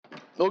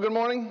Well, good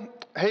morning.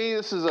 Hey,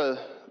 this is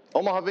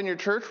Omaha Vineyard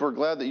Church. We're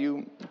glad that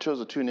you chose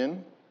to tune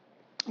in.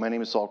 My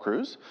name is Saul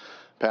Cruz,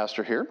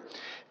 pastor here.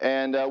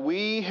 And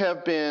we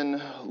have been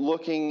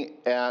looking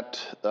at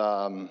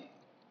the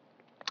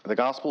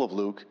Gospel of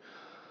Luke,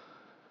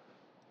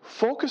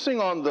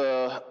 focusing on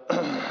the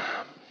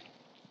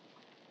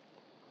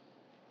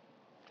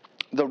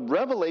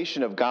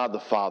revelation of God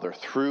the Father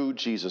through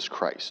Jesus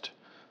Christ.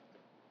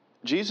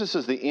 Jesus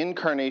is the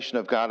incarnation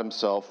of God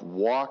himself,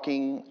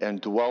 walking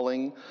and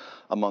dwelling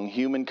among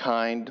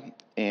humankind.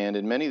 And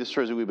in many of the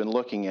stories that we've been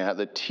looking at,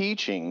 the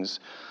teachings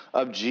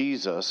of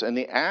Jesus and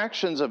the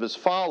actions of his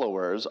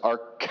followers are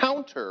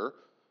counter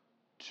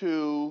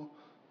to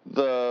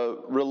the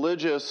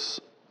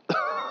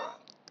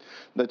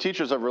the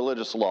teachers of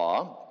religious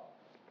law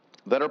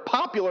that are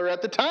popular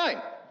at the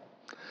time.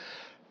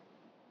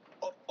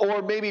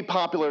 Or maybe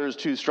popular is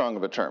too strong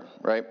of a term,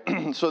 right?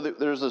 So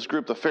there's this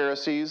group, the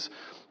Pharisees.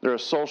 They're a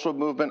social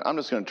movement. I'm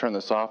just going to turn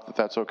this off, if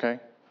that's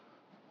okay.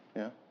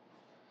 Yeah?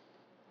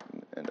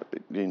 End up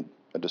being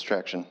a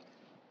distraction.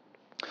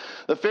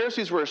 The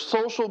Pharisees were a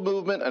social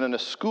movement and a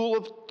school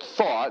of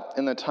thought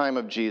in the time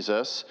of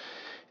Jesus.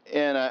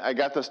 And I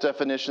got this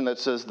definition that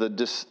says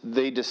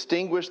they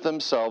distinguished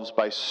themselves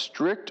by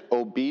strict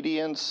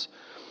obedience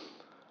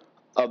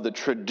of the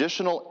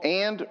traditional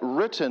and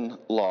written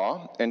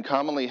law, and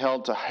commonly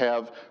held to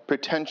have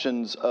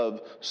pretensions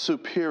of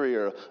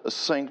superior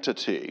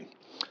sanctity.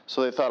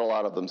 So they thought a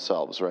lot of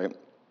themselves, right?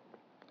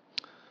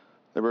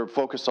 They were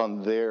focused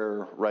on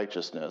their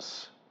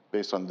righteousness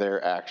based on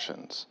their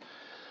actions.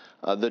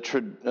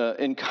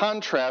 In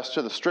contrast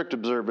to the strict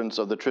observance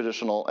of the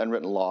traditional and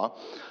written law,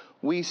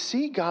 we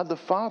see God the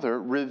Father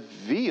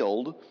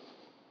revealed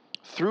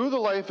through the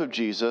life of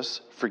Jesus,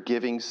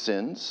 forgiving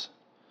sins,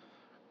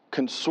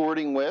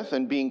 consorting with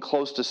and being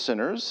close to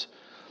sinners,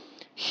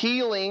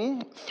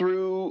 healing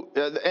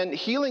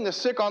the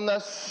sick on the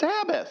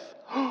Sabbath.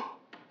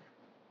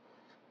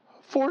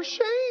 For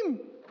shame.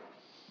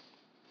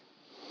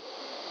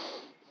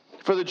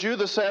 For the Jew,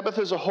 the Sabbath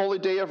is a holy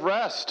day of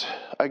rest,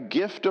 a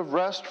gift of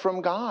rest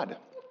from God.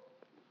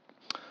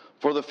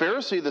 For the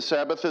Pharisee, the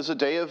Sabbath is a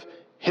day of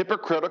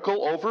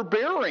hypocritical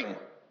overbearing.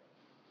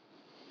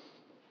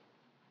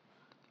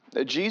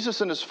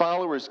 Jesus and his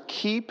followers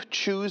keep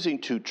choosing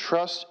to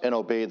trust and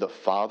obey the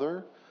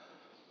Father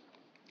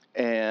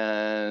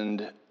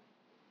and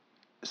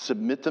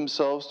submit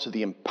themselves to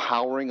the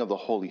empowering of the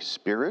Holy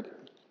Spirit.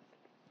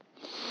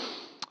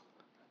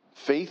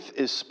 Faith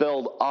is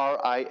spelled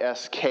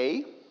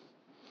R-I-S-K,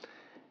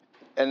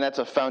 and that's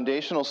a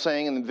foundational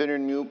saying in the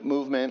Vineyard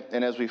movement.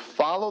 And as we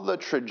follow the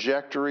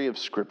trajectory of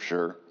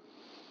Scripture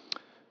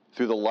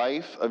through the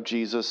life of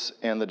Jesus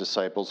and the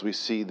disciples, we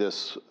see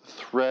this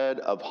thread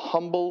of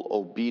humble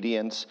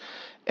obedience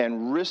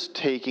and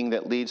risk-taking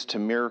that leads to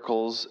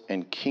miracles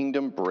and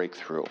kingdom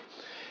breakthrough.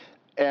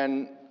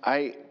 And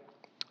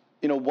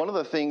one of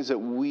the things that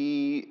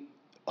we,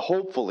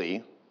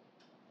 hopefully,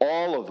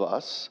 all of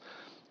us,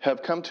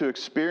 have come to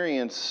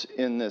experience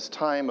in this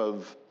time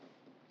of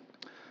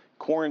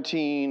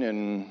quarantine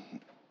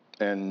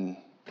and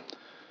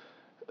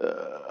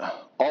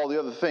all the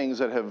other things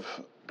that have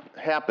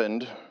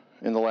happened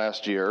in the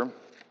last year,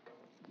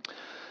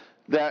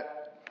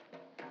 that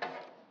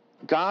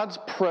God's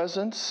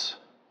presence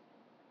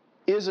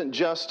isn't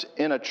just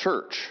in a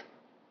church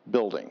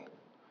building.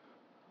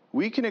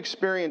 We can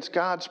experience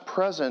God's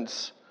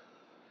presence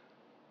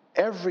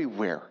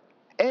everywhere,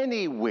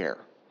 anywhere.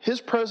 His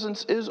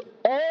presence is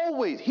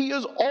he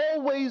is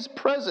always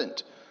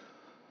present.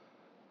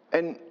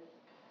 And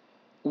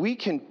we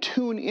can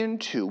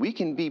we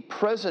can be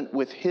present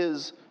with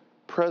his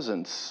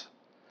presence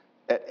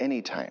at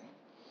any time.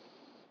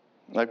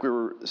 Like we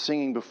were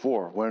singing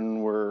before, when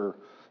we're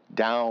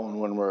down,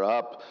 when we're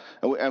up.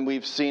 And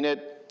we've seen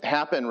it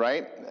happen,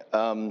 right?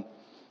 A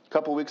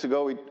couple of weeks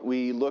ago,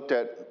 we looked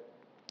at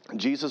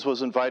Jesus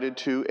was invited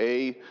to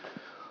a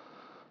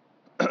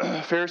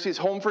Pharisee's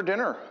home for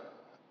dinner.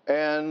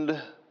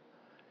 And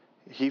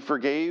he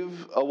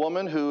forgave a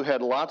woman who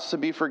had lots to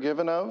be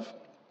forgiven of.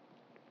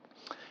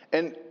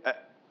 And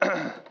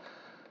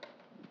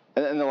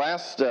the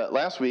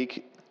last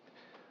week,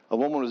 a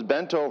woman was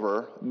bent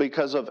over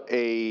because of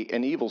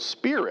an evil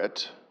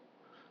spirit,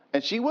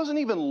 and she wasn't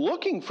even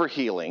looking for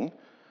healing,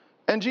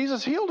 and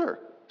Jesus healed her.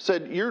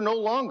 Said, "You're no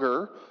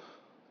longer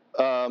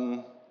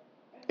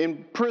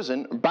in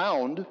prison,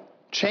 bound,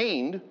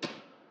 chained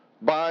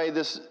by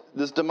this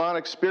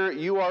demonic spirit.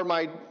 You are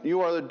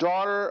the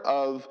daughter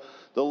of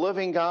the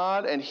living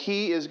God, and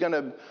he is going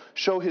to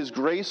show his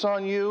grace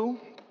on you."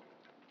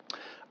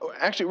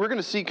 Actually, we're going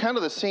to see kind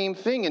of the same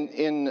thing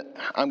in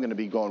I'm going to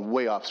be going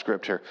way off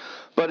script here,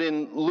 but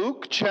in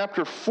Luke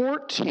chapter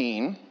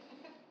 14,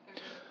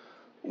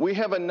 we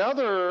have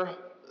another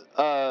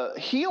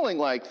healing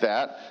like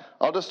that.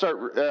 I'll just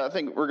start, I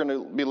think we're going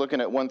to be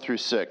looking at 1 through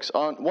 6.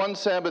 On one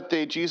Sabbath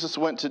day, Jesus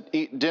went to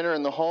eat dinner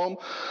in the home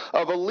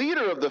of a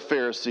leader of the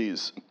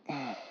Pharisees.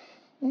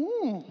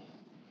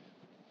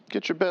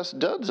 Get your best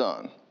duds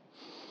on.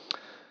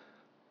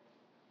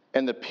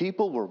 And the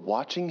people were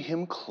watching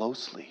him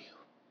closely.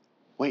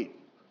 wait,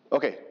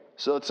 okay,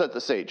 so let's set the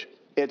stage.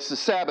 It's the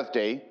Sabbath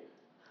day,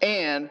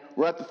 and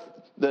we're at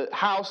the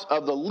house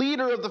of the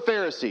leader of the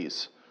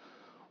Pharisees.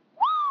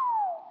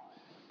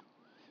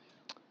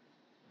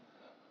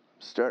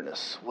 I'm starting to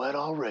sweat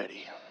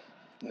already.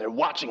 And they're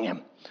watching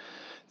him.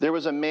 There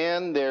was a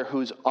man there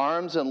whose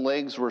arms and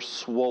legs were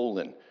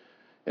swollen.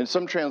 In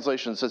some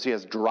translations, it says he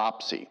has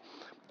dropsy,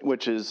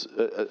 which is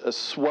a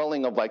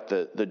swelling of like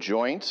the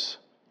joints.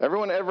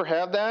 Everyone ever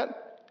have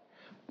that?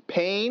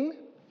 Pain?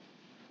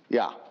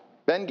 Yeah.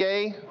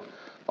 Bengay,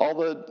 all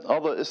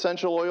the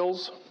essential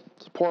oils,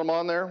 just pour them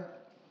on there.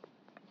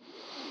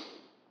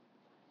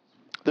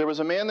 There was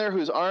a man there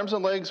whose arms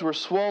and legs were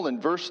swollen.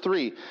 Verse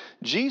 3,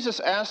 Jesus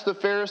asked the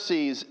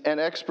Pharisees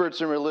and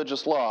experts in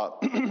religious law,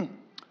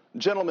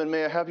 "Gentlemen,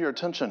 may I have your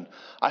attention?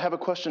 I have a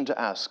question to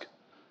ask."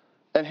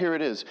 And here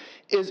it is.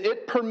 Is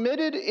it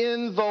permitted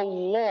in the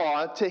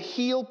law to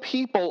heal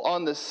people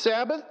on the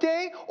Sabbath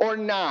day or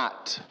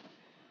not?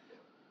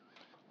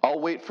 I'll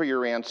wait for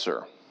your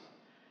answer.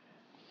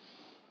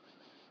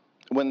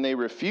 When they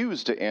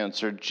refused to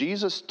answer,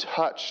 Jesus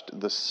touched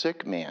the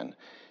sick man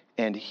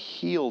and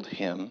healed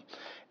him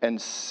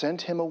and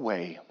sent him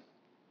away.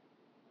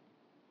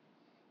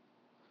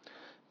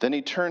 Then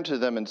he turned to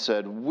them and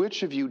said,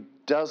 "Which of you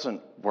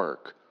doesn't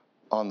work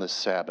on the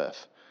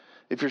Sabbath?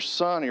 If your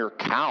son or your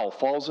cow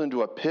falls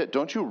into a pit,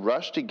 don't you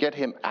rush to get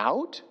him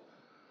out?"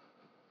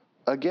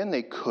 Again,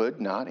 they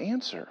could not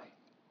answer.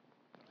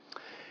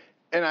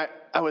 And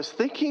I was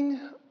thinking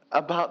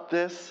about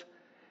this,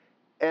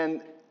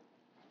 and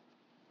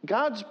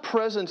God's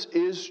presence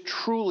is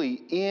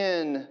truly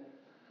in,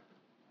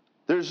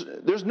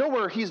 there's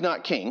nowhere he's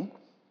not king,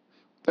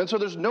 and so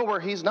there's nowhere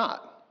he's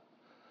not.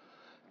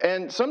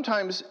 And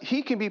sometimes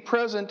he can be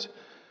present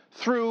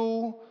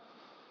through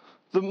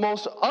the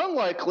most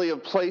unlikely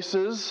of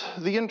places,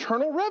 the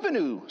Internal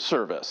Revenue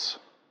Service.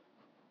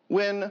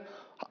 When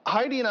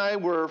Heidi and I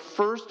were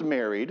first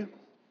married,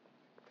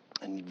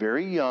 and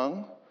very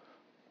young,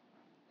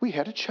 we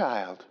had a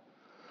child.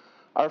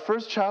 Our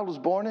first child was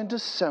born in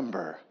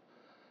December.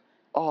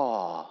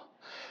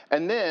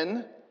 And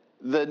then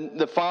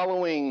the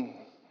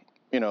following,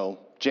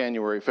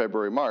 January,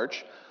 February,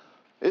 March,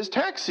 is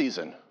tax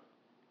season.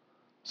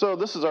 So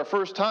this is our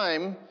first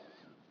time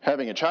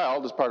having a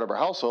child as part of our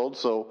household,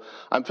 so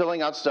I'm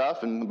filling out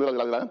stuff and blah,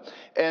 blah, blah.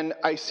 And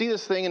I see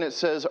this thing and it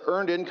says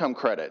earned income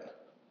credit.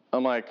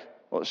 I'm like,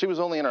 well, she was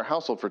only in our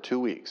household for 2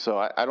 weeks, so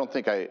I don't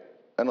think I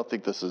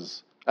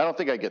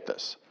get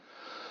this.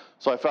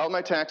 So I filed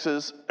my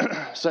taxes,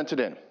 sent it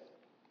in.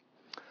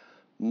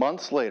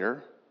 Months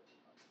later,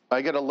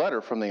 I get a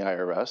letter from the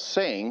IRS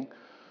saying,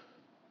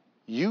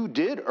 "You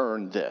did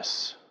earn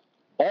this.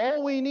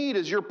 All we need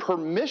is your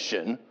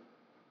permission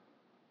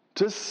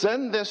to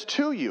send this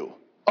to you.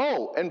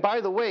 Oh, and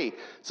by the way,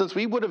 since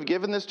we would have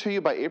given this to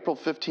you by April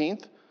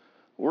 15th,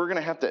 we're going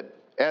to have to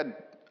add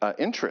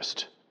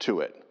interest to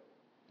it."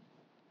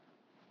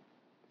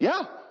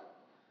 Yeah.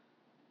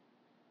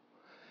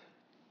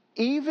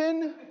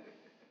 Even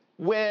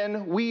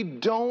when we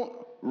don't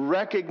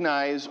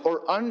recognize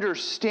or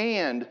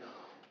understand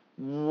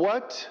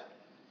what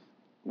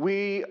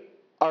we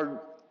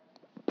are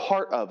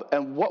part of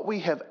and what we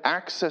have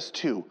access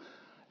to,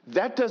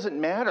 that doesn't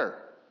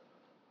matter.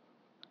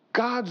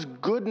 God's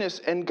goodness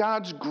and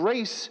God's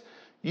grace,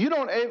 you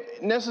don't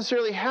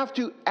necessarily have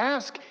to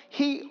ask.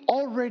 He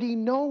already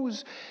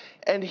knows,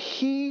 and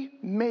he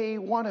may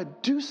want to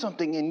do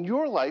something in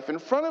your life in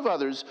front of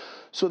others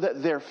so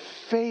that their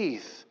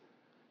faith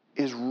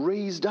is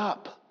raised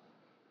up.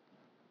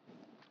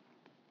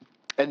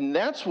 And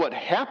that's what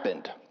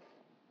happened.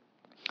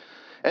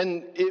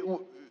 And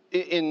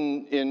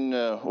in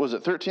was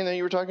it 13 that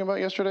you were talking about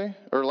yesterday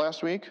or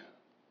last week?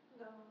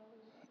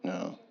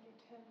 No.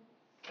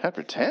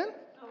 Chapter 10?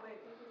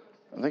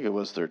 I think it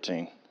was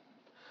 13.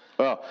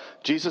 Well,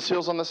 Jesus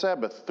heals on the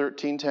Sabbath,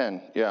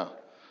 13:10. Yeah.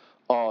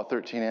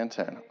 13 and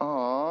 10.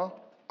 Aw.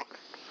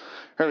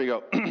 Here we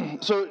go.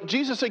 So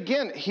Jesus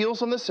again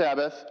heals on the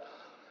Sabbath,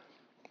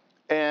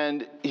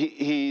 and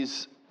he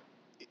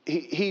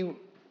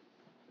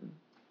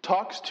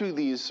talks to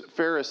these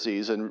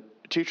Pharisees and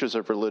teachers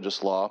of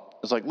religious law.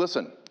 It's like,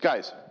 listen,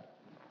 guys,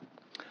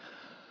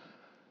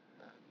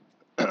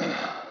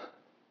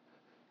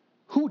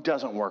 who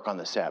doesn't work on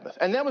the Sabbath?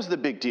 And that was the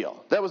big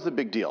deal.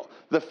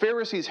 The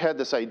Pharisees had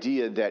this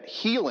idea that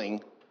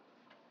healing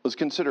was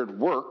considered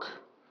work,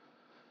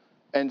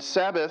 and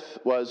Sabbath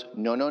was,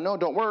 no,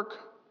 don't work.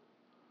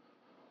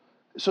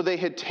 So they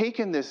had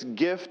taken this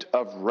gift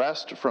of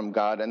rest from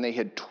God and they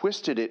had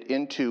twisted it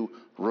into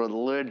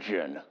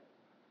religion.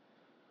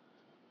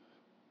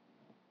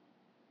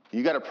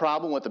 You got a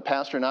problem with the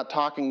pastor not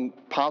talking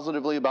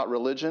positively about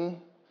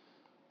religion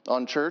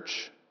on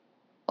church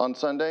on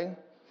Sunday?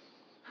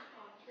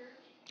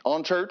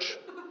 On church?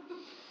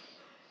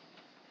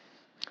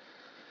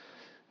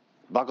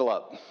 Buckle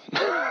up.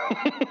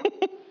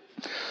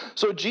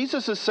 So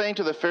Jesus is saying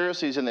to the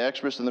Pharisees and the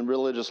experts in the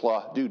religious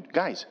law, dude,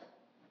 guys,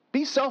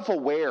 be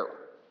self-aware.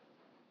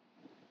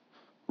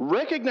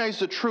 Recognize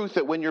the truth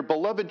that when your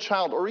beloved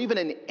child or even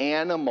an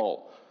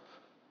animal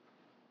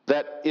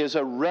that is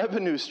a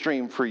revenue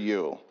stream for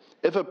you.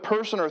 If a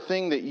person or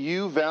thing that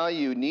you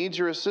value needs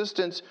your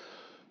assistance,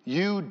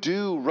 you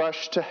do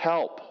rush to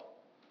help.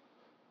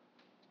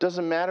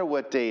 Doesn't matter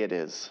what day it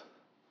is.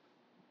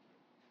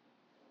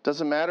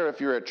 Doesn't matter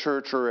if you're at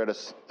church or at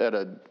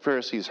a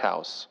Pharisee's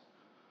house.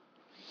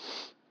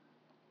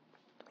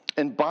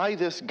 And by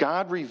this,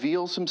 God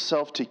reveals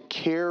himself to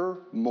care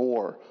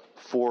more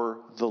for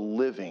the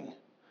living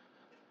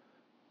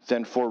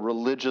than for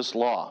religious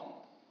law.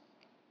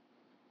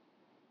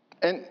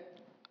 And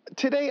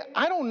today,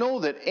 I don't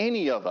know that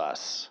any of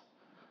us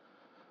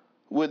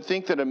would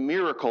think that a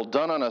miracle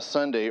done on a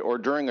Sunday or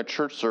during a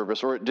church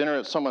service or at dinner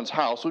at someone's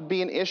house would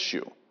be an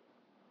issue.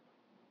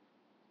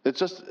 It's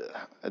just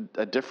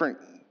a different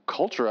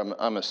culture,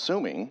 I'm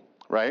assuming,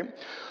 right?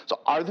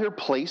 So are there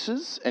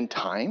places and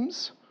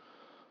times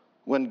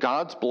when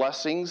God's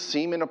blessings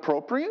seem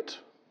inappropriate?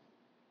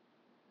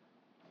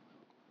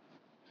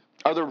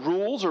 Are there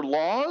rules or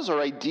laws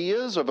or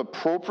ideas of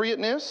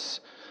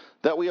appropriateness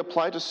that we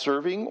apply to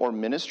serving or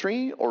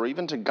ministry or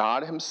even to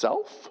God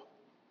himself?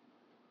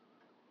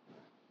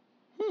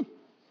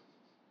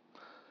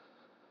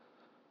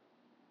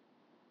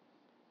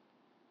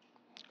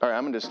 All right,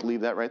 I'm going to just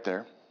leave that right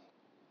there.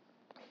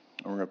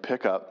 And we're going to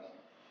pick up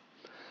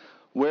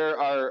where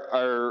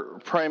our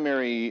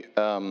primary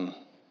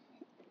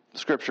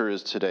scripture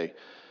is today.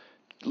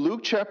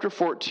 Luke chapter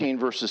 14,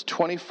 verses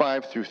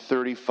 25 through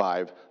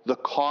 35, the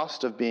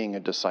cost of being a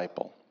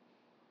disciple.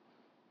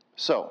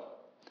 So,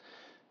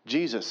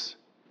 Jesus,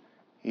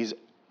 he's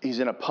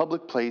in a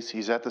public place,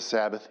 he's at the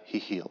Sabbath, he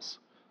heals.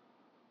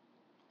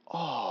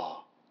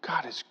 Oh,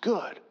 God is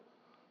good.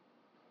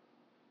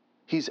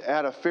 He's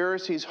at a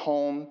Pharisee's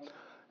home,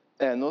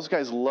 and those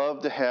guys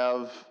love to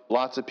have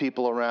lots of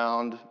people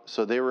around,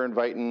 so they were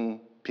inviting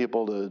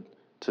people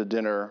to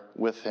dinner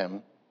with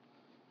him.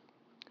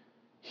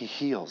 He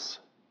heals.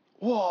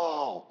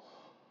 Whoa!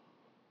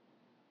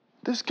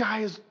 This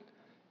guy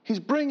he's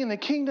bringing the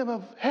kingdom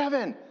of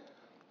heaven.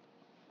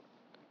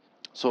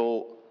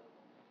 So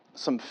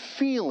some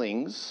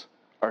feelings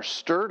are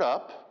stirred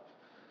up.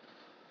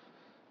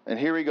 And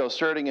here we go,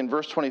 starting in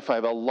verse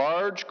 25. A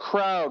large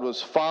crowd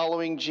was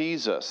following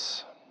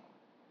Jesus.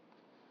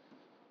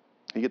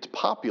 He gets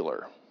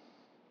popular.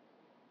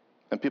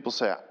 And people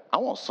say, I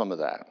want some of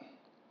that.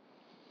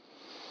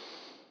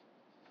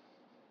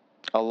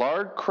 A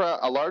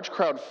large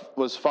crowd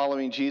was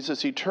following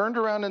Jesus. He turned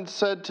around and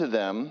said to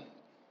them,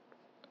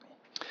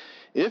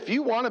 if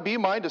you want to be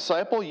my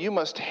disciple, you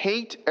must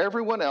hate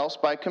everyone else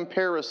by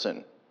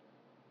comparison.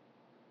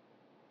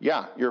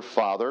 Yeah, your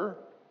father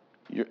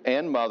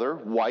and mother,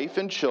 wife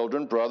and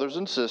children, brothers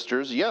and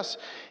sisters, yes,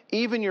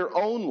 even your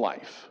own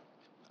life.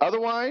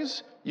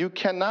 Otherwise, you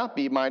cannot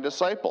be my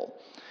disciple.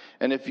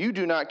 And if you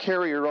do not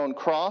carry your own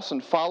cross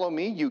and follow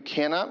me, you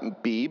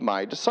cannot be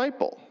my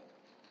disciple.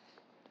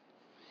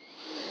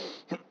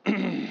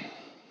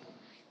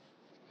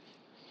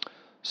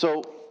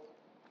 So,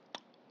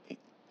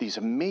 these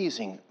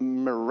amazing,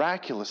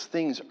 miraculous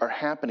things are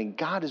happening.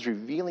 God is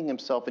revealing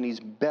himself, and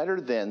he's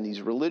better than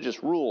these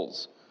religious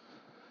rules.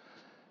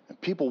 And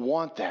people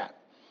want that.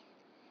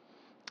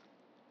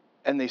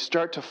 And they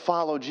start to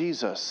follow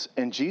Jesus.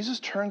 And Jesus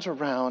turns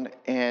around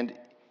and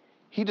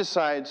he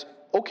decides,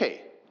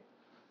 okay,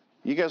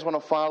 you guys want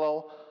to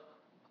follow?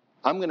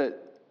 I'm going to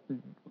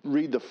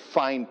read the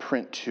fine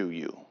print to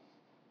you.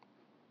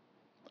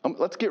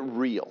 Let's get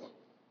real.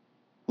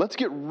 Let's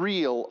get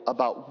real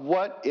about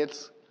what it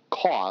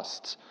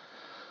costs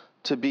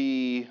to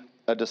be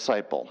a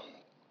disciple.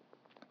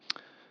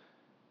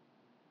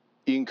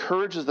 He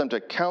encourages them to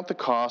count the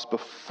cost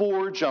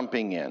before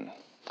jumping in.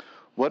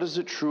 What does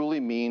it truly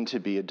mean to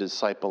be a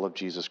disciple of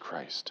Jesus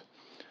Christ?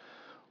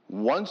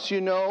 Once you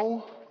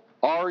know,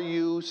 are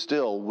you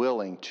still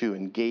willing to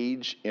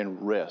engage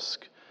in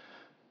risk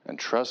and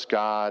trust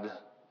God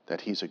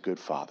that he's a good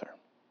father?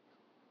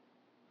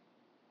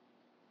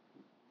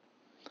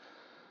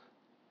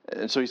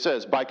 And so he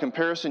says, by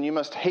comparison, you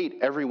must hate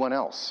everyone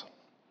else.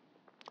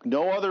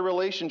 No other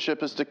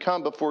relationship is to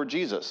come before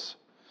Jesus.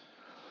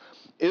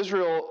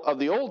 Israel of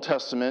the Old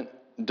Testament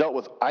dealt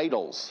with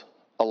idols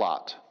a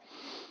lot.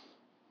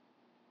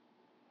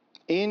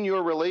 In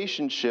your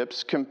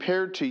relationships,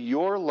 compared to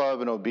your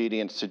love and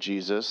obedience to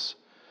Jesus,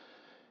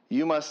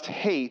 you must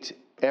hate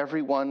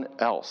everyone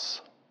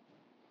else.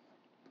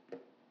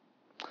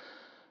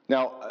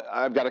 Now,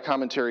 I've got a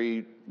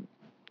commentary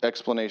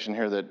explanation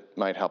here that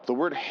might help. The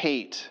word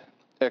hate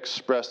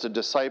expressed a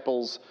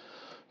disciple's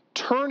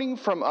turning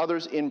from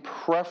others in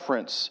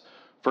preference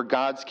for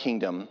God's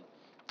kingdom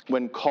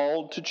when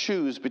called to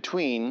choose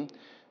between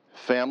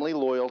family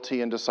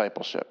loyalty and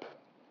discipleship.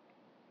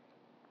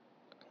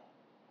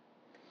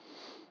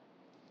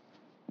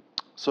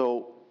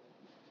 So,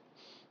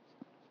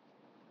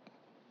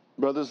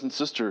 brothers and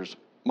sisters,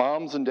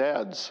 moms and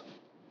dads,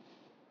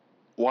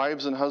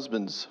 wives and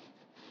husbands,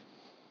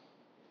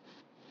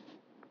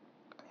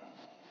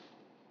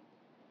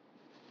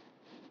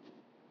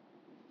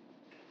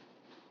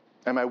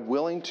 am I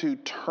willing to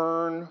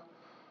turn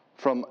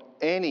from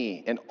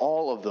any and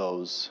all of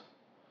those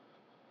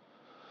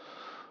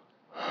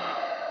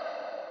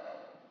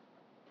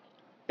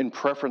in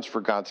preference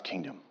for God's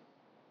kingdom.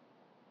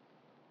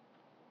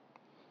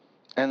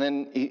 And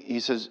then he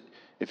says,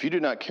 if you do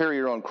not carry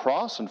your own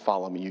cross and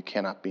follow me, you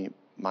cannot be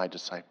my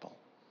disciple.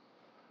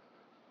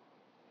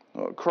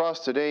 Well,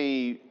 cross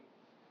today,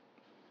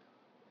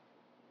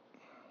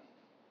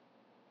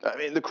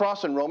 the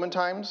cross in Roman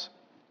times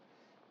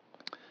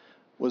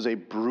was a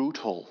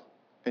brutal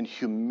and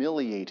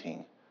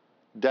humiliating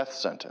death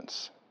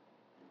sentence.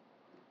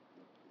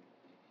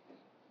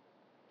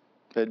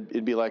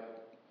 It'd be like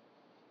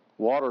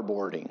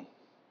waterboarding.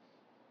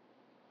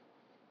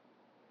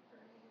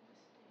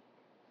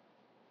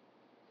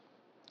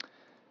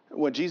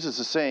 What Jesus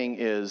is saying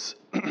is,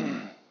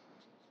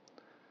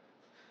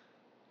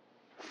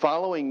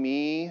 following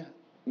me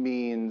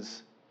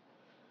means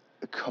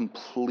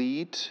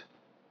complete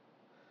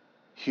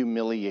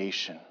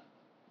humiliation.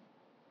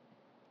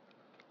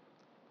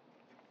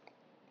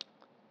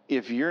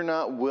 If you're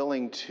not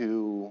willing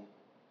to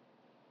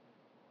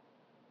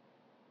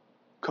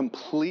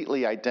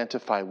completely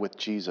identify with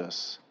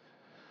Jesus,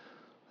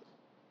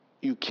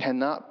 you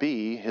cannot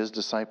be his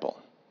disciple.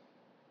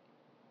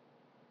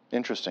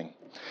 Interesting.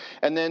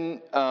 And then,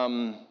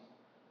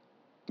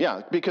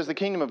 because the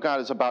kingdom of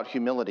God is about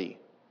humility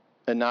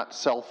and not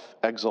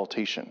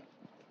self-exaltation.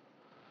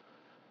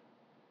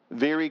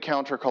 Very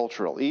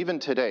countercultural. Even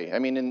today,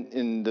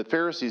 in the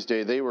Pharisees'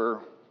 day, they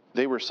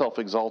were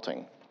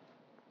self-exalting.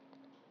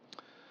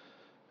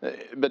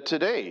 But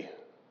today,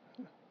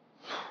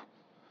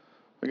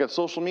 we got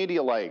social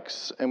media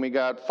likes, and we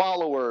got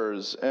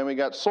followers, and we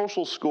got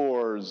social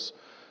scores.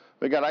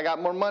 I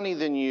got more money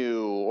than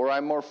you, or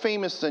I'm more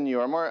famous than you,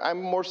 or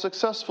I'm more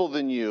successful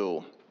than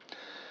you.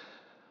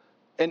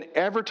 And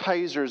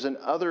advertisers and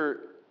other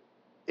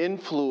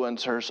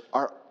influencers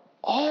are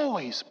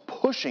always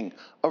pushing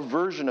a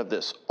version of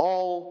this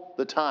all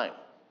the time.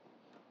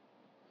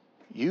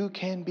 You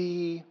can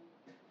be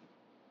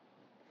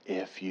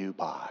if you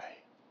buy.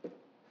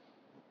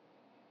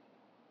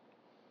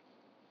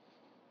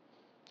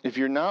 If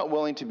you're not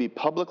willing to be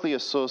publicly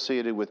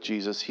associated with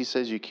Jesus, he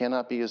says you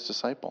cannot be his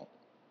disciple.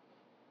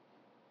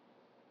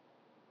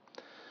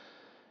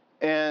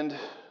 And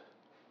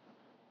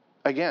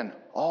again,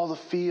 all the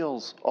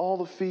feels.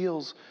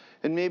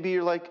 And maybe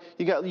you're like,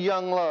 you got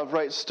young love,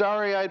 right?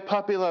 Starry-eyed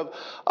puppy love.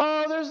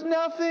 Oh, there's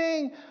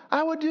nothing.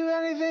 I would do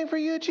anything for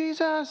you,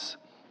 Jesus.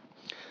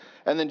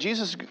 And then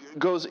Jesus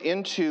goes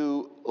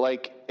into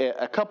like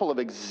a couple of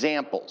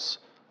examples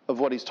of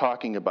what he's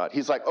talking about.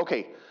 He's like,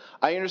 okay,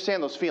 I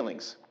understand those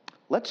feelings.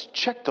 Let's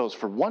check those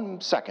for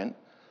 1 second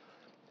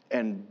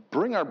and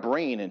bring our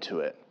brain into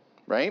it,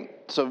 right?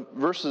 So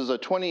verses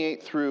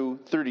 28 through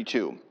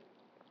 32.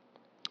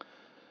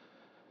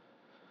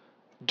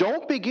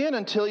 Don't begin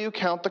until you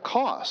count the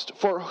cost.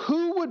 For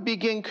who would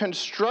begin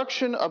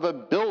construction of a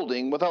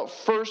building without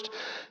first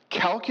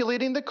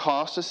calculating the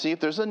cost to see if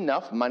there's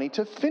enough money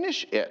to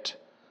finish it?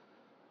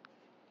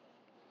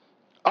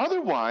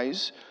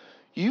 Otherwise,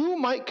 you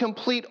might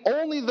complete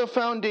only the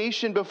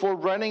foundation before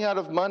running out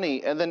of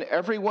money, and then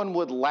everyone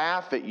would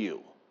laugh at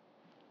you.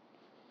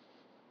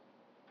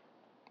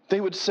 They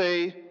would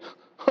say,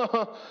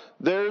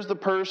 there's the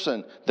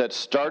person that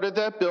started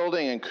that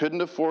building and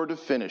couldn't afford to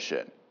finish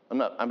it.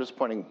 I'm just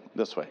pointing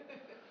this way.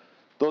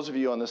 Those of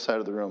you on this side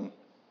of the room.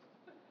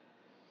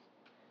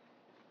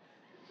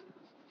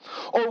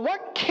 Or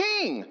what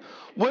king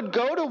would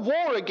go to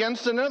war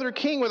against another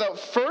king without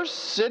first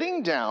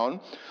sitting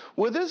down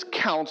with his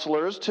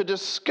counselors to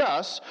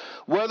discuss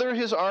whether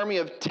his army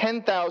of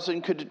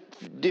 10,000 could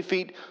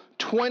defeat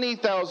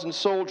 20,000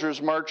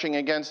 soldiers marching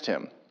against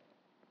him?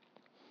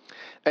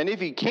 And if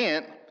he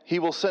can't, he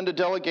will send a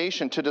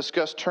delegation to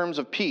discuss terms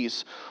of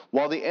peace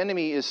while the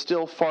enemy is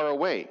still far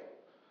away.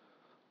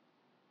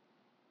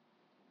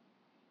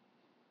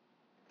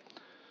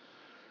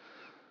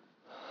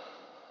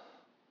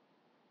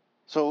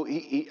 So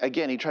he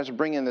tries to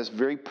bring in this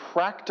very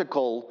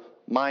practical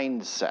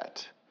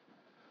mindset.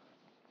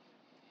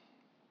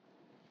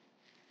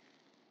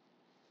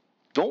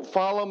 Don't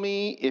follow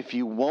me if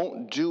you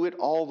won't do it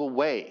all the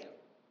way.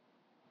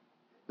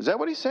 Is that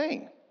what he's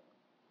saying?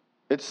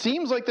 It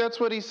seems like that's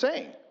what he's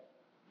saying.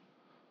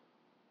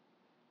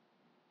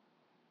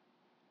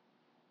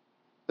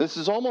 This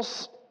is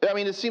almost,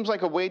 it seems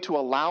like a way to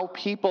allow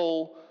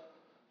people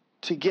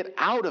to get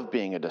out of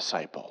being a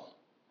disciple.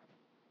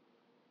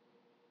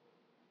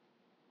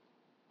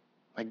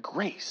 Like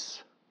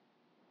grace.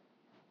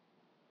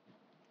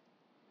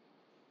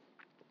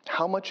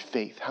 How much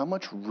faith, how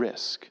much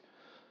risk,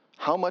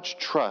 how much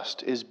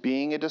trust is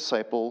being a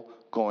disciple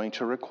going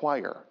to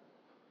require?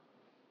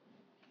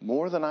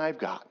 More than I've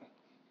got.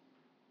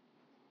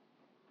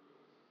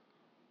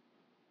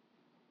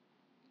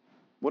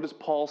 What does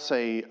Paul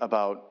say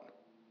about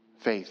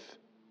faith?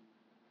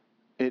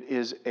 It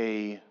is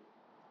a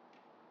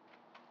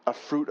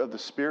fruit of the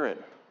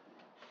Spirit.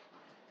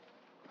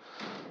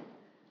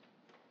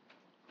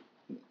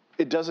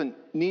 It doesn't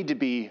need to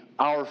be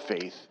our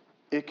faith.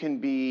 It can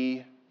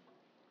be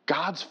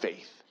God's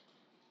faith.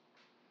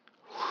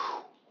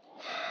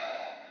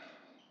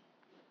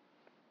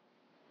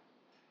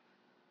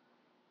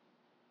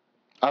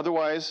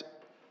 Otherwise,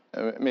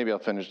 maybe I'll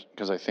finish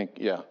because I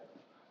think,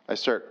 I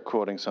start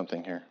quoting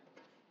something here.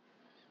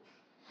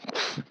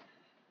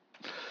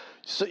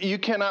 So you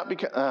cannot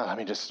become, let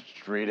me just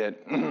read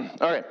it.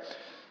 All right.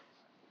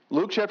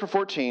 Luke chapter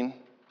 14,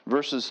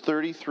 verses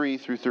 33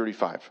 through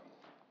 35.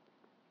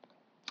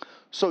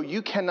 So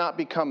you cannot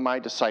become my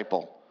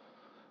disciple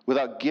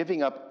without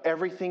giving up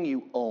everything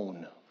you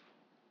own.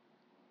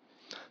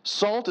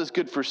 Salt is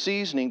good for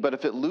seasoning, but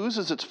if it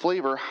loses its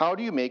flavor, how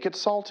do you make it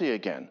salty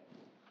again?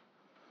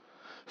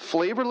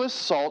 Flavorless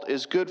salt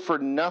is good for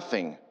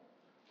nothing,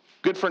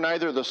 good for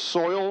neither the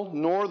soil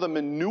nor the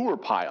manure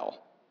pile.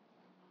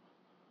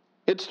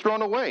 It's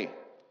thrown away.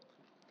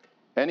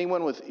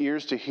 Anyone with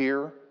ears to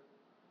hear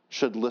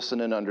should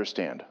listen and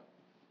understand.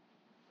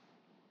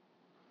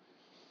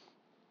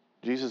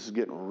 Jesus is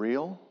getting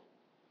real.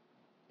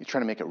 He's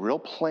trying to make it real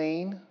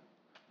plain,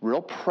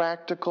 real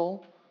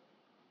practical.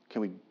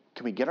 Can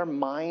we get our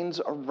minds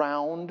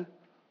around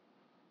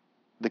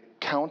the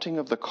counting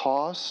of the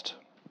cost?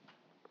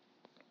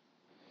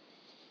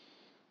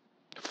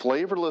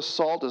 Flavorless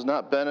salt is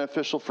not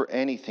beneficial for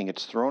anything.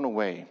 It's thrown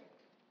away.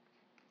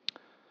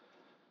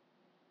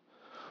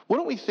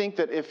 Wouldn't we think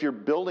that if you're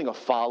building a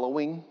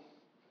following,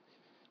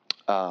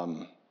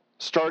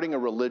 starting a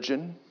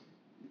religion,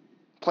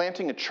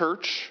 planting a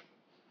church,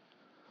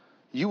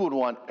 you would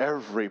want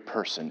every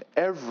person,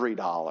 every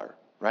dollar,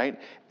 right?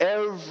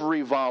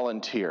 Every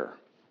volunteer.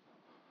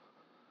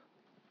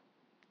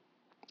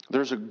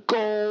 There's a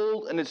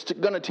goal, and it's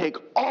going to take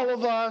all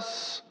of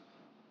us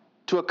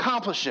to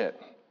accomplish it.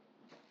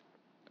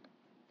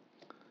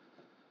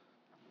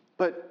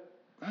 But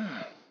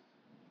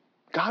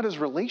God is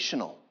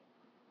relational.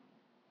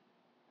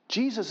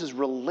 Jesus is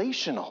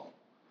relational.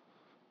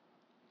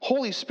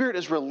 Holy Spirit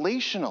is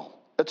relational.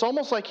 It's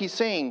almost like he's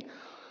saying,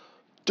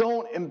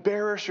 don't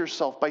embarrass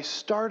yourself by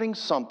starting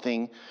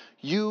something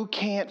you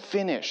can't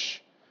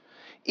finish.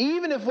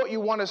 Even if what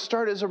you want to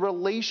start is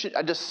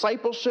a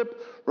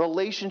discipleship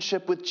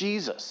relationship with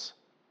Jesus.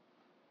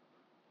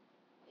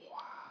 Wow.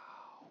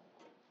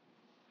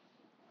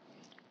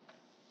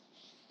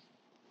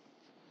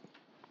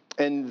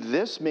 And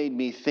this made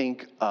me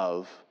think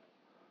of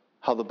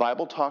how the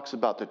Bible talks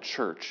about the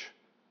church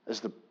as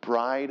the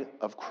bride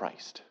of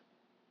Christ,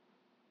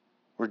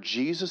 where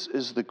Jesus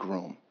is the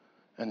groom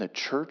and the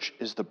church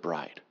is the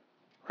bride,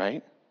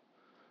 right?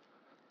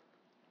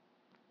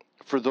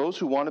 For those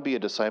who want to be a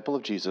disciple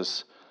of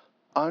Jesus,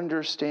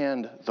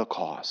 understand the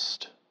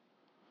cost.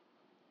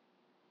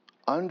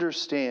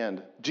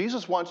 Understand.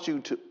 Jesus wants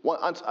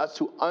us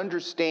to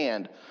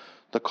understand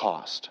the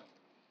cost.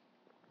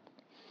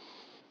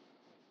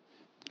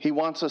 He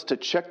wants us to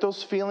check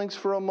those feelings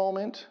for a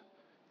moment,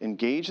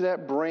 engage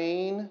that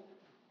brain,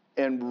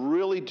 and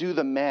really do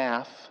the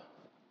math.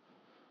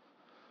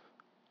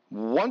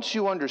 Once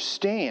you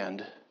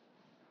understand,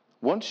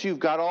 once you've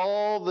got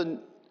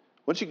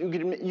once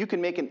you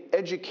can make an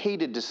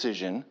educated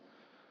decision,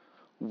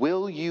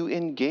 will you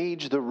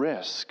engage the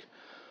risk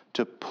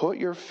to put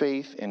your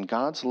faith in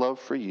God's love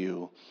for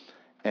you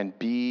and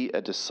be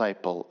a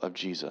disciple of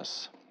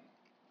Jesus?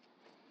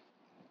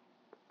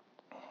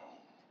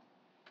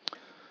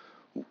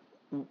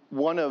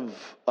 One of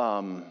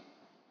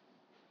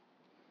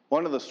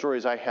the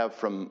stories I have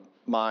from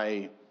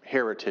my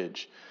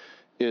heritage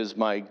is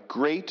my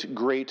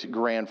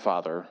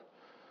great-great-grandfather,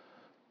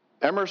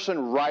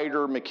 Emerson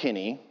Ryder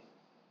McKinney.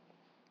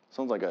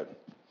 Sounds like a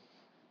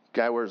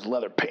guy wears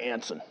leather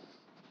pants and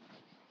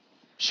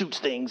shoots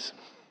things.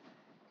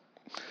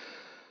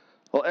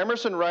 Well,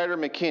 Emerson Ryder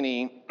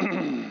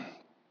McKinney,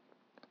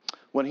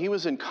 when he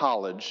was in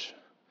college,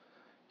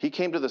 he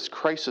came to this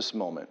crisis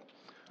moment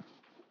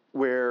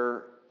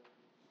where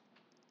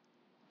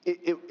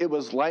it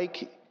was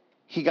like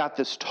he got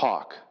this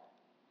talk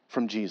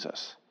from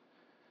Jesus.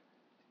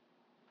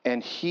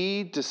 And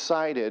he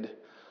decided,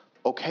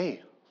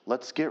 okay,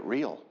 let's get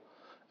real.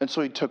 And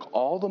so he took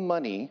all the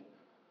money,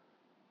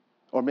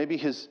 or maybe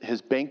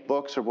his bank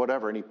books or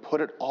whatever, and he put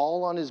it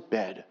all on his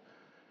bed.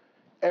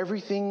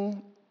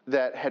 Everything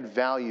that had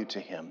value to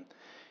him,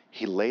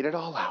 he laid it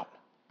all out.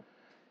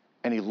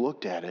 And he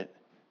looked at it,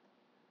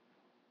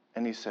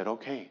 and he said,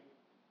 okay,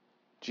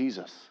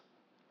 Jesus,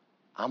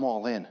 I'm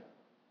all in.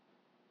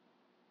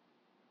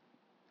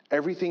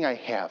 Everything I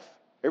have,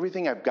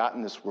 everything I've got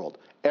in this world,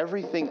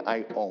 everything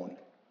I own,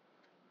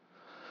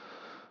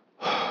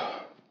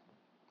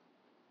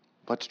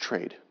 let's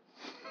trade.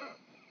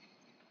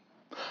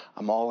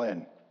 I'm all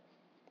in.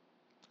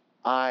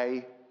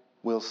 I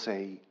will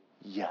say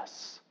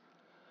yes.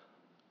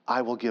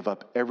 I will give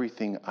up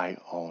everything I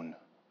own.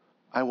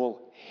 I will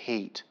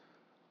hate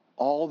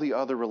all the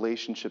other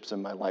relationships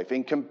in my life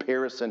in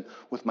comparison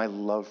with my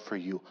love for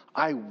you.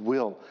 I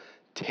will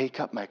take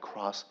up my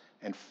cross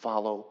and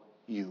follow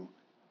you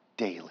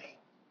daily.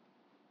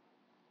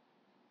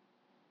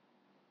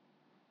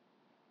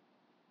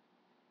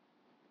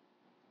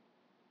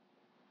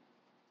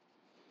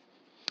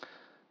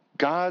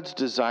 God's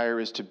desire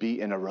is to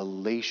be in a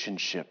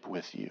relationship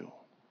with you.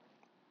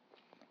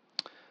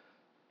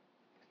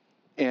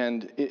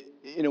 And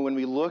when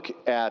we look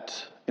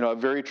at a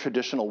very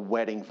traditional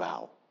wedding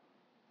vow,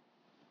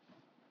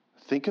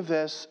 think of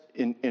this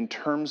in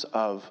terms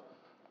of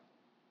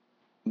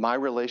my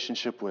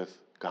relationship with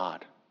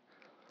God.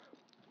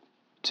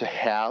 To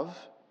have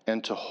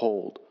and to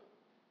hold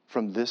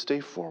from this day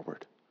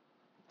forward,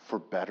 for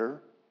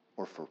better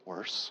or for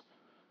worse,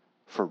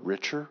 for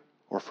richer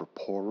or for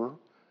poorer,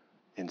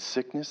 in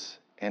sickness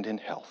and in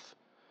health,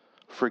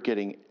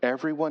 forgetting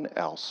everyone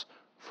else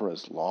for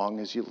as long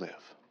as you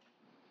live.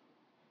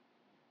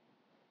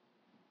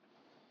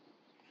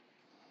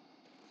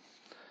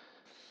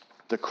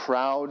 The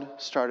crowd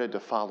started to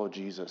follow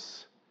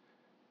Jesus,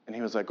 and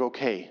he was like,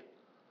 okay,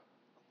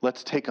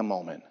 let's take a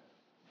moment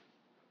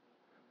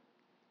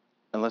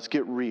and let's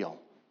get real.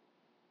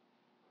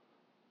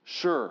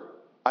 Sure,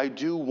 I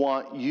do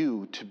want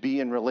you to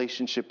be in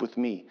relationship with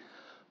me,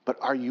 but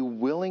are you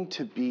willing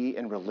to be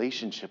in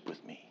relationship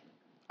with me?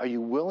 Are you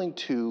willing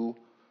to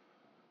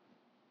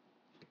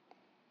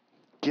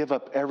give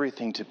up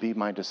everything to be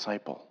my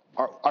disciple?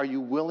 Are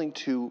you willing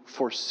to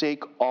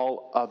forsake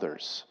all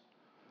others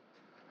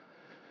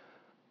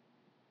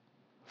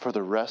for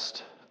the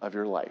rest of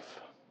your life?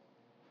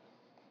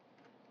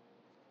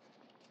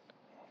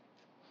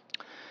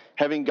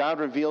 Having God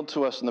revealed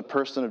to us in the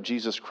person of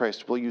Jesus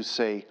Christ, will you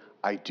say,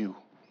 I do?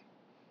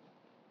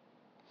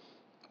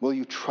 Will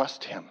you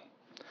trust him?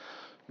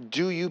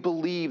 Do you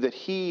believe that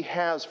he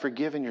has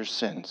forgiven your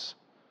sins?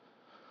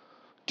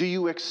 Do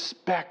you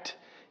expect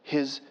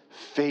his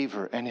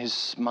favor and his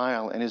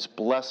smile and his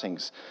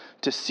blessings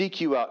to seek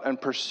you out and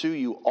pursue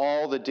you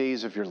all the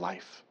days of your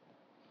life?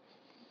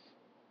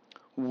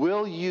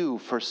 Will you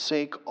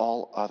forsake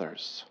all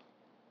others?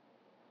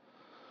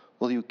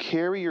 Will you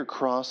carry your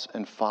cross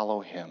and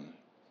follow him?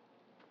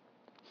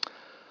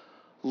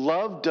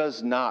 Love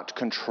does not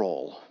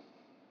control.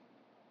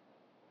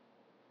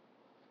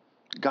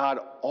 God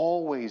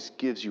always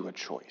gives you a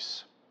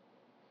choice.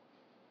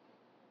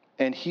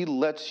 And he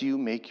lets you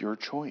make your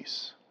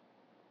choice.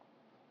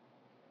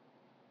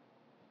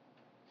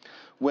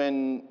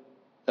 When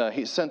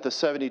he sent the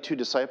 72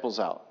 disciples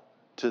out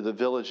to the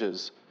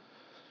villages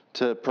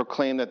to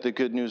proclaim that the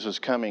good news was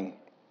coming,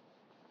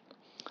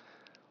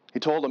 he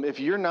told them, if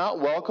you're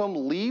not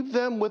welcome, leave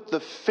them with the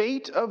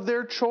fate of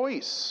their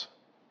choice.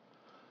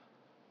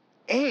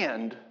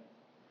 And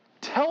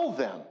tell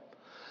them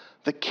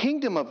the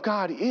kingdom of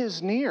God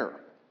is near.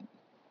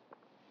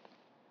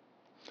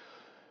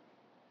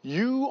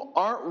 You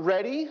aren't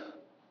ready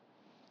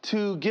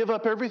to give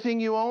up everything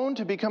you own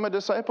to become a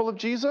disciple of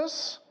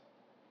Jesus?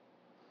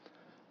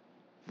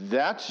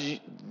 That's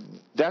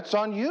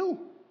on you.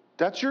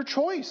 That's your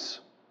choice.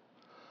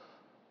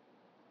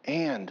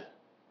 And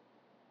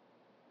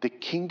the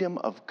kingdom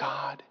of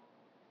God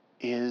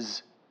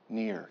is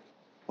near.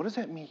 What does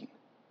that mean?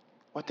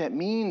 What that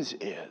means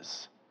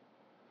is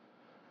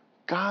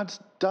God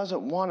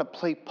doesn't want to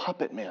play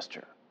puppet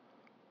master.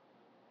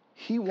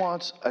 He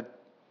wants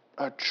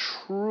a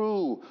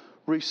true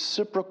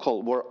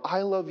reciprocal, where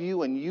I love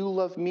you and you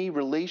love me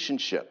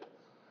relationship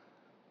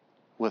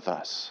with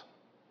us.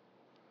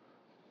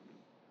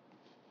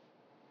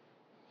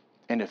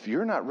 And if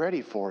you're not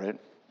ready for it,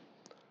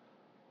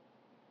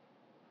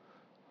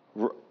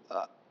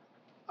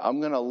 I'm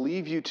going to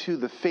leave you to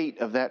the fate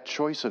of that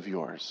choice of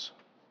yours.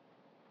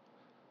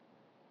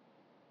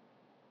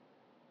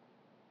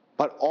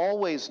 But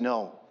always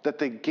know that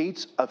the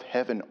gates of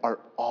heaven are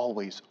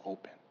always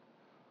open.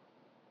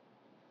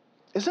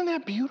 Isn't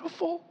that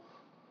beautiful?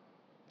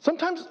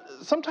 Sometimes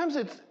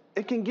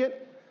it can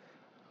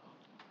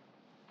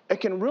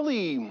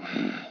really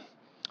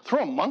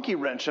throw a monkey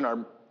wrench in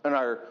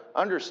our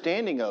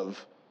understanding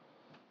of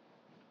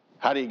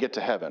how do you get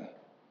to heaven,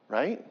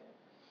 right?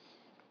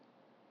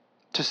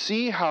 To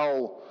see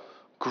how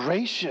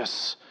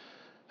gracious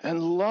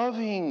and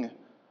loving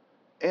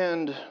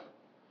and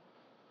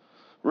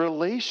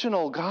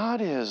relational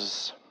God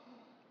is.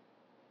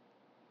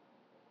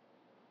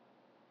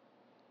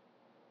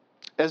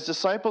 As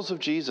disciples of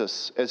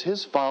Jesus, as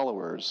his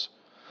followers,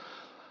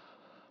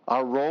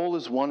 our role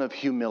is one of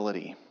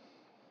humility.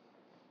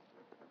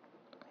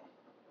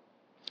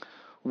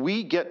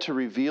 We get to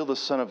reveal the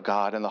Son of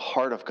God and the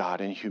heart of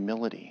God in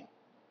humility.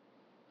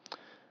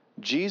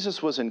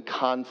 Jesus was in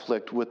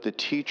conflict with the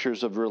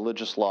teachers of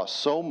religious law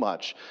so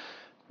much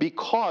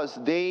because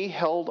they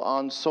held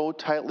on so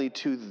tightly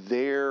to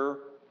their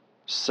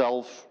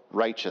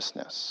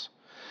self-righteousness.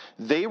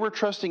 They were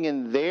trusting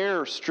in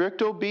their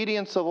strict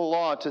obedience of the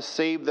law to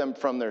save them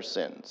from their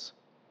sins.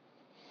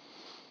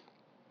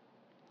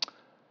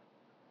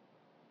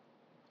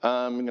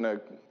 I'm going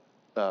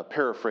to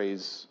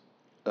paraphrase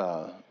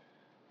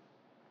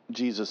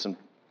Jesus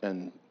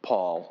and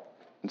Paul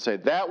and say,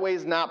 that way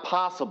is not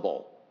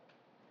possible.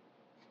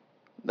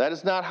 That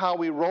is not how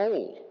we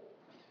roll.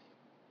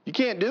 You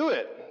can't do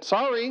it.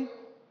 Sorry.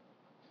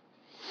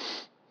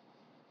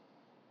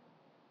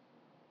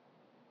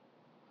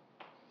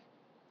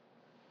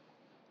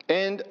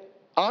 And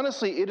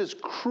honestly, it is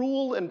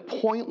cruel and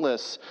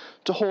pointless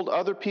to hold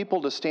other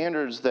people to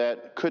standards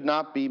that could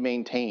not be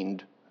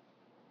maintained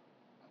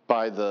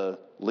by the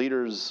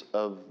leaders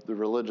of the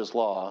religious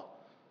law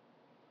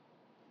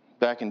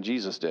back in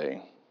Jesus'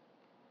 day.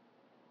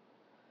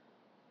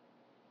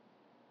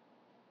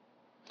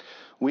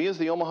 We as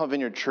the Omaha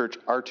Vineyard Church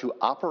are to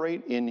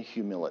operate in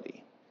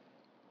humility.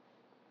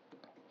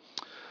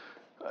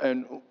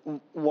 And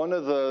one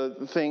of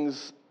the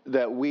things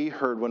that we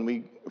heard when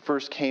we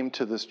first came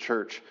to this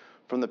church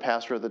from the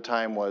pastor at the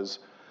time was,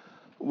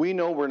 we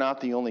know we're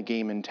not the only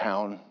game in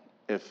town.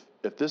 If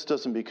this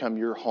doesn't become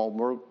your home,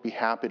 we'll be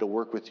happy to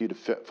work with you to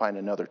find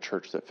another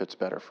church that fits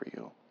better for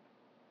you.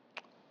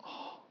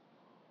 Oh,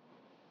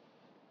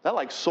 that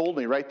like sold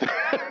me right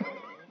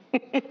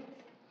there.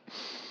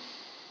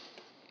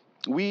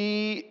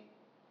 We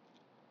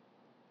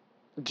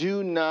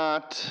do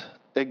not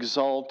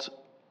exalt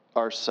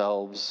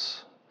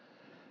ourselves.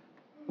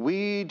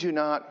 We do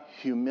not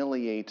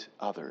humiliate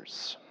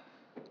others.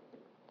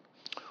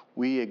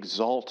 We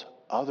exalt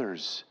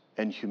others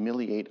and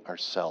humiliate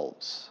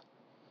ourselves.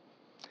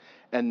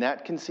 And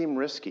that can seem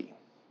risky,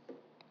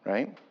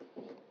 right?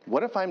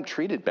 What if I'm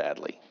treated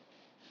badly?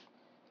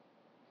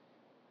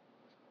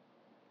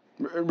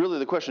 Really,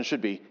 the question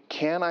should be,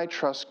 can I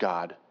trust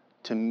God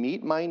to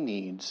meet my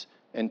needs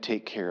and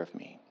take care of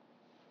me?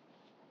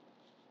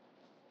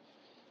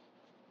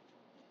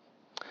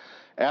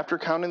 After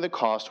counting the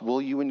cost, will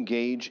you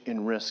engage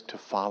in risk to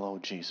follow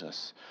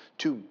Jesus,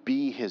 to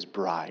be his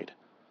bride,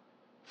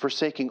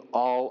 forsaking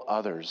all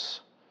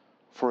others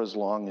for as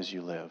long as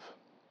you live?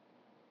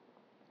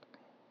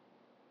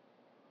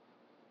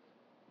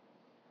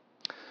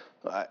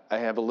 I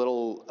have a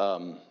little,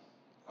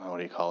 what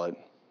do you call it?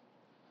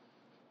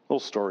 Little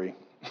story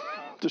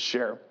to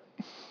share.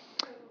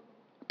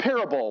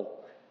 Parable.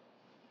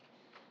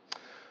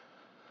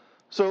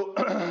 So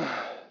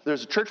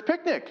there's a church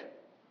picnic.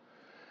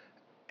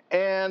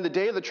 And the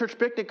day of the church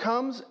picnic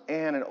comes,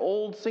 and an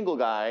old single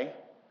guy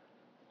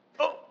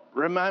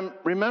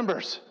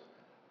remembers.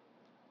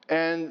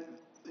 And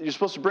you're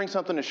supposed to bring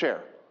something to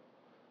share.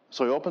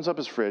 So he opens up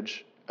his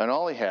fridge, and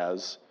all he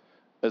has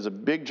is a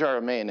big jar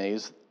of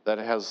mayonnaise that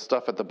has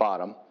stuff at the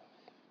bottom.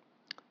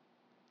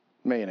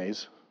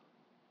 Mayonnaise.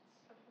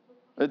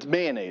 It's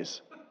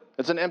mayonnaise.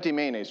 It's an empty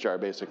mayonnaise jar,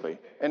 basically.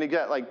 And he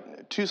got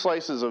like 2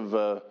 slices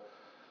of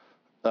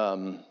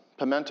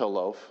pimento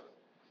loaf.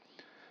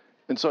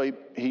 And so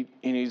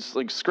he's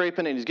like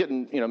scraping and he's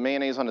getting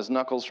mayonnaise on his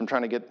knuckles from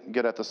trying to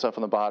get at the stuff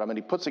on the bottom. And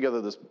he puts together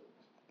this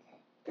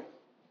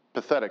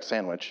pathetic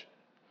sandwich.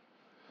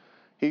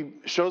 He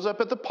shows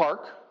up at the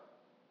park.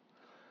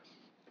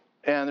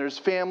 And there's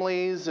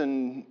families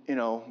and,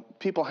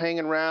 people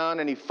hanging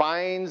around, and he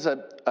finds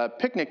a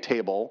picnic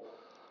table.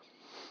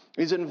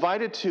 He's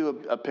invited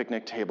to a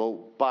picnic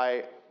table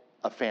by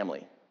a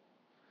family.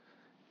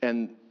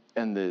 And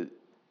the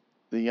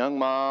young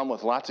mom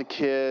with lots of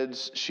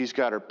kids, she's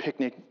got her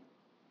picnic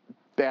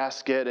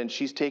basket, and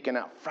she's taking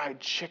out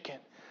fried chicken,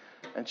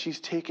 and she's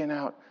taking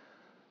out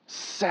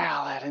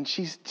salad, and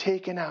she's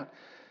taking out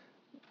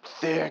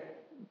thick,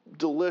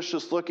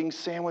 delicious-looking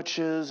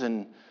sandwiches,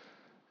 and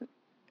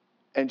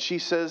she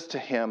says to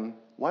him,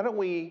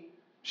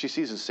 she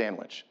sees his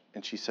sandwich,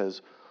 and she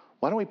says,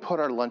 why don't we put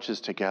our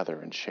lunches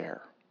together and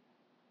share?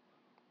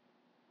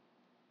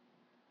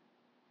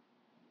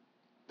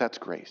 That's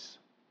grace.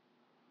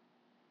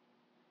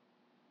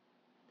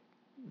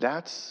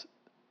 That's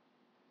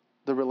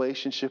the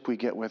relationship we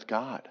get with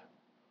God.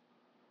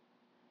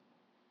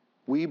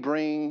 We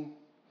bring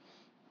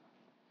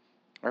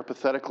our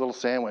pathetic little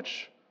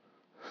sandwich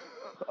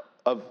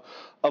of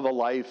a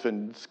life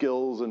and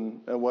skills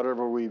and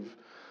whatever we've,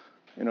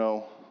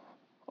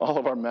 all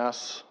of our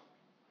mess.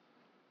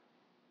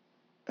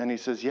 And he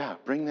says, yeah,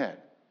 bring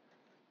that.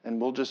 And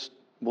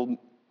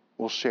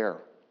we'll share.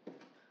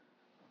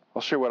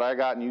 I'll share what I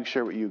got and you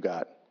share what you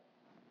got.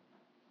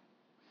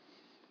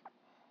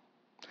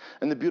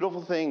 And the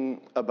beautiful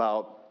thing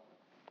about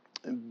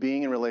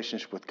being in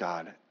relationship with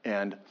God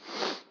and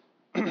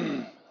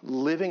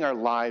living our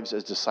lives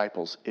as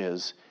disciples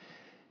is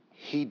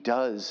he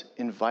does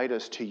invite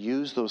us to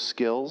use those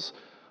skills,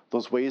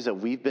 those ways that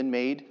we've been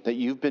made, that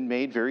you've been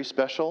made very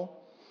special.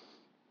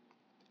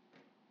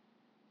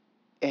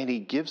 And he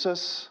gives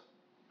us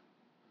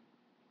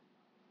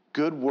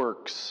good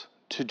works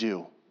to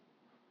do.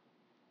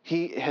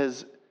 He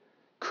has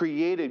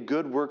created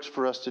good works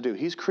for us to do.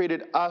 He's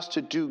created us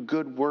to do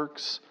good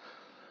works.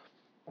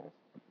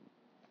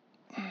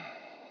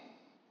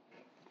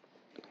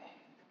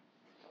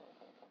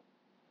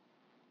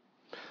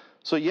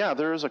 So yeah,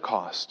 there is a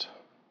cost.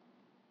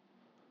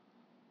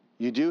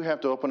 You do have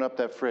to open up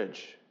that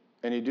fridge,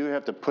 and you do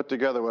have to put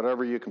together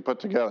whatever you can put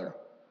together.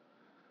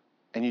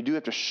 And you do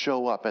have to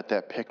show up at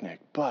that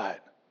picnic,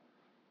 but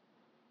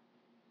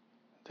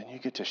then you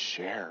get to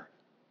share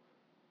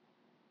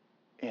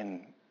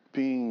in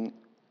being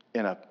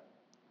in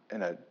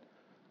a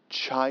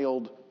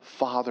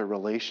child-father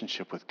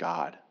relationship with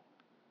God.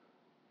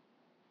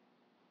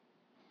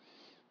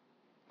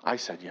 I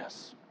said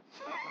yes.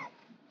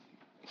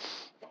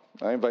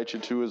 I invite you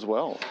to as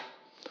well.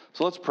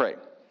 So let's pray.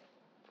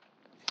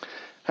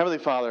 Heavenly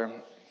Father,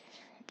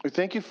 We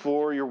thank you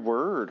for your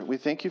word. We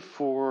thank you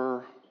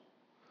for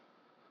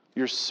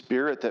your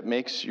spirit that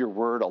makes your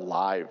word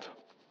alive.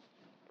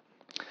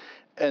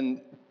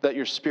 And that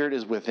your spirit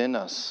is within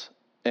us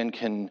and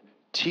can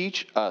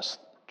teach us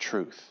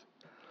truth.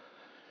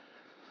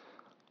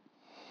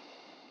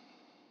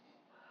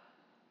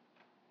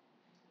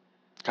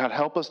 God,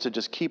 help us to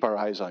just keep our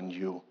eyes on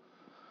you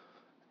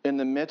in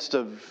the midst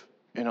of,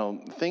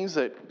 things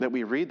that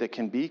we read that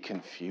can be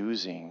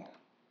confusing.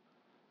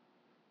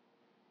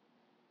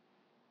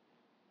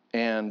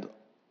 And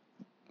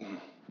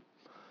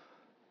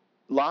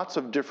lots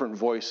of different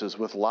voices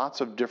with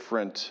lots of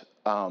different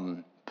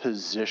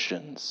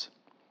positions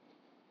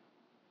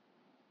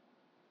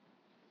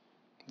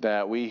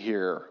that we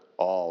hear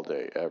all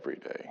day, every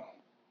day.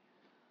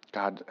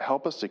 God,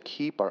 help us to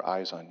keep our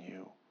eyes on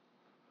you.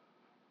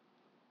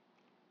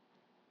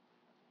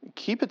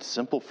 Keep it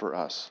simple for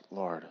us,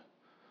 Lord.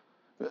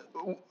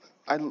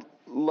 I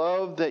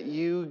love that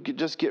you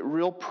just get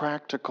real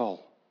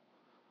practical.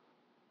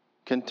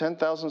 Can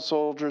 10,000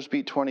 soldiers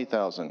beat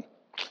 20,000?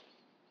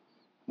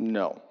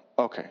 No.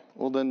 Okay.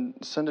 Well, then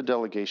send a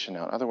delegation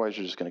out. Otherwise,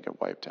 you're just going to get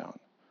wiped out.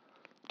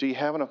 Do you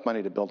have enough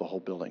money to build a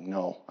whole building?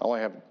 No. All I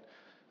have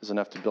is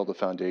enough to build a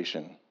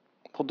foundation.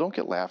 Well, don't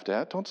get laughed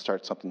at. Don't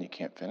start something you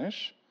can't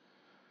finish.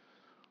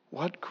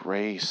 What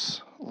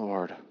grace,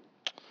 Lord.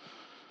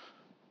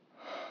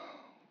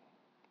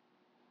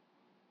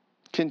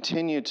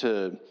 Continue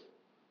to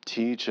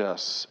teach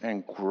us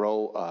and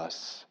grow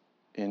us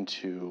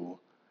into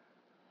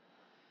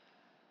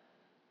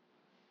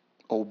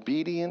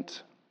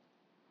obedient,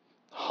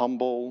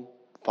 humble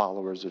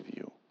followers of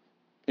you,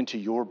 into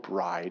your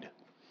bride.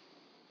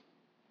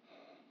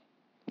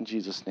 In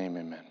Jesus' name,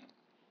 amen.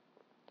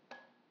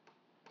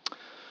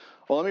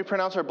 Well, let me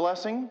pronounce our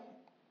blessing,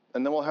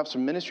 and then we'll have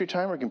some ministry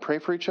time where we can pray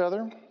for each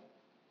other.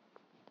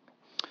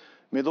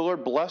 May the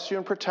Lord bless you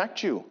and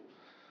protect you.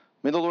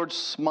 May the Lord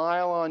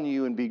smile on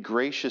you and be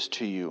gracious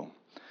to you.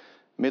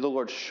 May the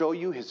Lord show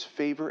you his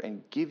favor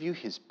and give you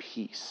his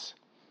peace.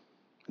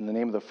 In the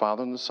name of the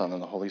Father, and the Son,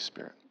 and the Holy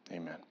Spirit.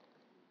 Amen.